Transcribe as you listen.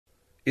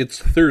It's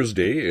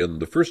Thursday in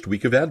the first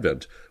week of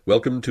Advent.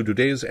 Welcome to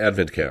today's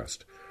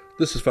ADVENTCAzT.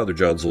 This is Father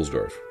John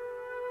Zulsdorf.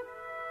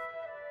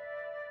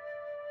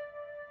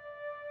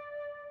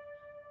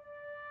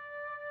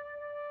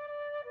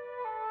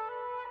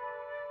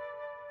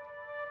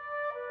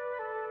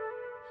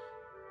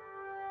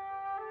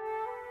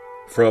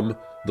 From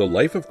The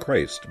Life of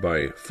Christ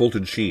by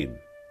Fulton Sheen.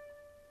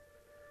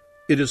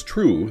 It is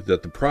true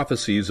that the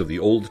prophecies of the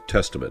Old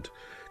Testament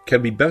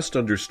can be best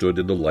understood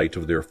in the light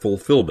of their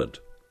fulfillment.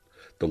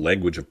 The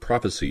language of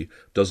prophecy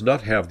does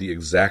not have the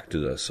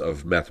exactness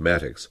of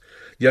mathematics,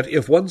 yet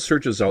if one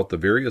searches out the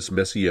various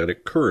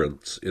messianic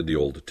currents in the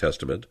Old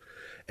Testament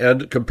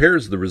and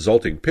compares the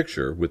resulting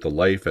picture with the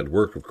life and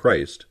work of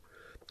Christ,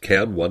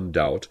 can one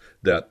doubt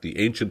that the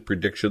ancient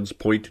predictions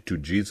point to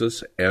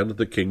Jesus and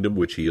the kingdom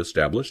which he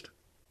established?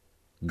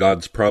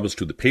 God's promise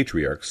to the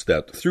patriarchs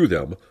that through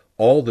them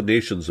all the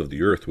nations of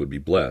the earth would be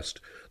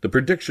blessed, the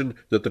prediction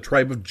that the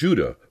tribe of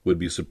Judah would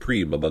be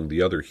supreme among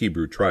the other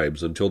Hebrew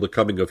tribes until the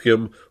coming of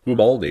him whom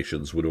all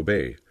nations would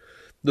obey,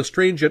 the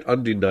strange yet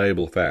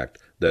undeniable fact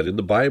that in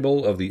the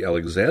Bible of the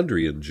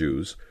Alexandrian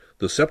Jews,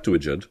 the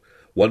Septuagint,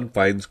 one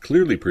finds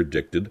clearly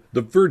predicted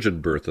the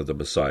virgin birth of the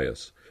Messiah,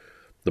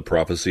 the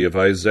prophecy of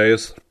Isaiah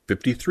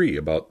 53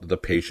 about the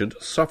patient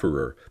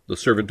sufferer, the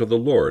servant of the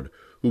Lord,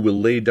 who will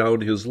lay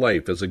down his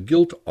life as a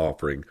guilt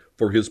offering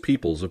for his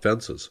people's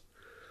offenses,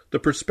 the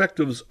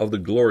perspectives of the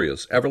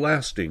glorious,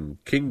 everlasting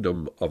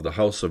kingdom of the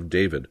house of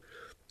David,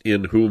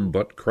 in whom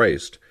but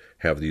Christ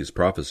have these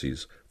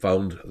prophecies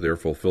found their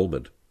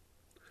fulfillment.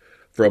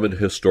 From an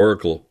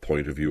historical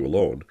point of view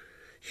alone,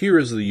 here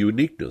is the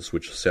uniqueness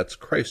which sets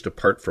Christ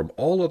apart from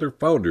all other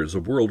founders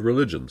of world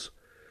religions.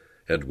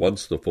 And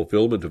once the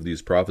fulfillment of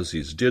these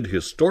prophecies did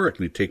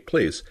historically take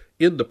place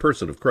in the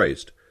person of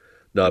Christ,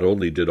 not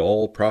only did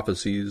all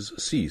prophecies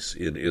cease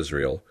in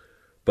Israel,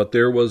 but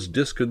there was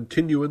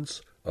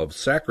discontinuance of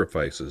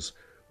sacrifices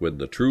when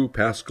the true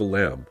paschal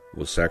lamb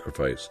was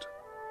sacrificed.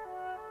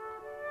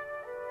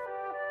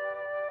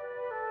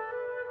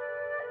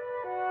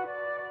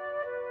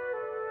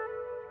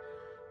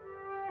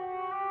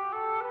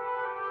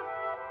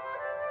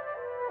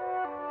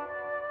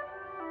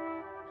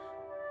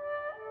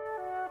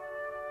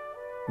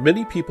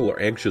 Many people are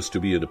anxious to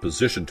be in a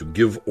position to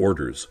give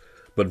orders,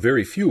 but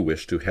very few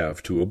wish to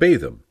have to obey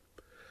them.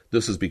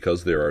 This is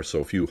because there are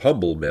so few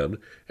humble men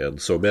and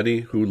so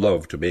many who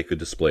love to make a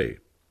display.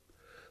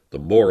 The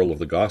moral of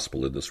the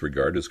gospel in this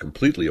regard is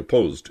completely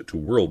opposed to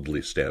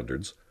worldly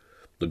standards.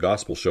 The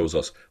gospel shows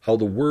us how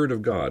the Word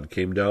of God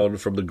came down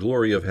from the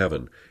glory of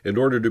heaven in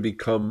order to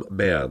become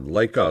man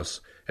like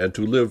us and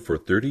to live for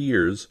 30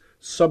 years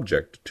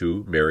subject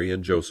to Mary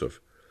and Joseph.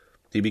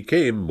 He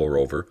became,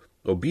 moreover,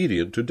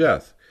 obedient to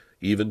death,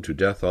 even to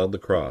death on the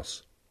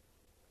cross.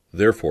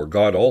 Therefore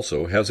God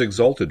also has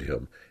exalted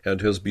him,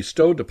 and has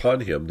bestowed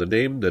upon him the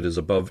name that is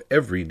above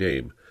every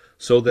name,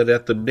 so that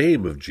at the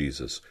name of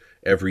Jesus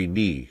every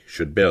knee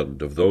should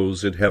bend of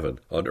those in heaven,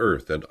 on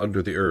earth, and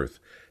under the earth,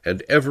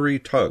 and every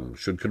tongue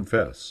should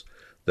confess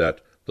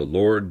that the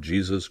Lord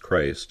Jesus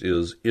Christ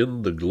is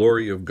in the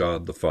glory of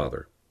God the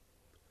Father.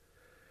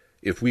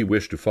 If we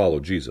wish to follow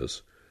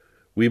Jesus,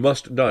 we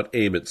must not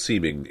aim at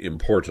seeming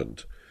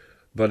important,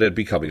 but at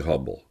becoming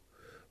humble.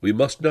 We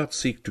must not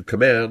seek to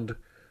command,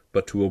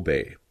 but to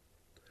obey.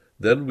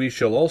 Then we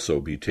shall also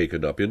be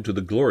taken up into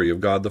the glory of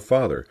God the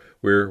Father,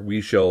 where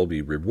we shall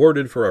be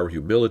rewarded for our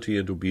humility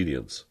and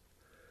obedience.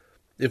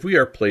 If we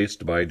are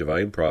placed by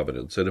divine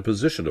providence in a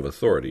position of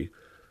authority,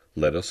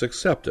 let us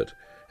accept it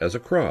as a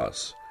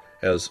cross,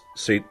 as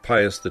St.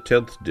 Pius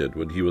X did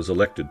when he was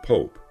elected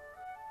Pope.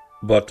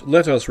 But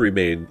let us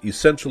remain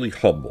essentially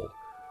humble.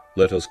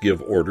 Let us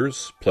give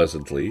orders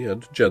pleasantly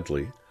and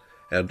gently,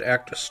 and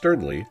act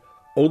sternly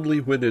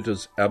only when it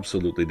is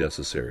absolutely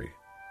necessary.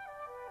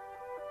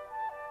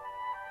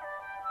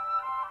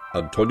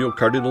 Antonio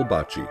Cardinal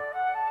Bacci.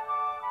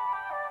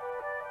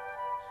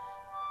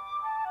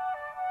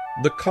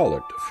 The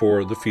Collect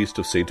for the Feast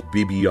of Saint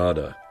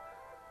Bibiana.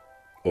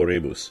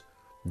 Oremus.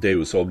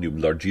 Deus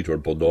omnium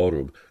largitor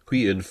bonorum,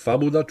 qui in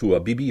famula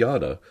tua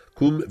Bibiana,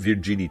 cum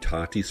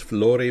virginitatis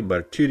flore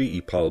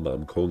martyrii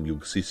palmam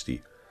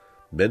conjuxisti,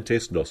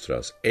 mentes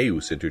nostras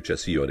eius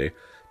intercessione,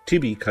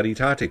 tibi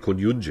caritate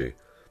coniunge,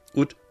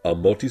 ut a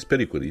motis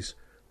periculis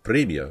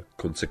premia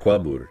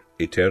consequamur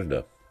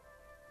aeterna.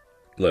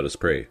 Let us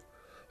pray.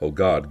 O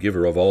God,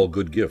 giver of all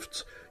good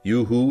gifts,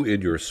 you who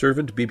in your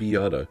servant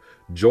Bibiana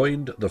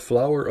joined the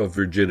flower of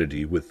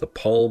virginity with the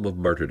palm of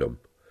martyrdom,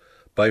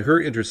 by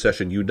her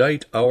intercession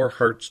unite our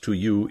hearts to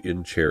you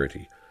in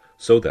charity,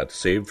 so that,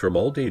 saved from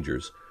all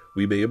dangers,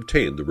 we may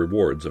obtain the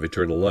rewards of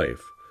eternal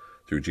life.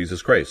 Through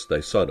Jesus Christ, thy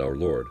Son, our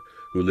Lord,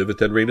 who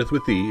liveth and reigneth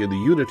with thee in the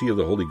unity of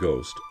the Holy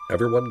Ghost,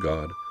 ever one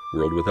God,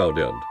 world without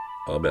end.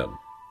 Amen.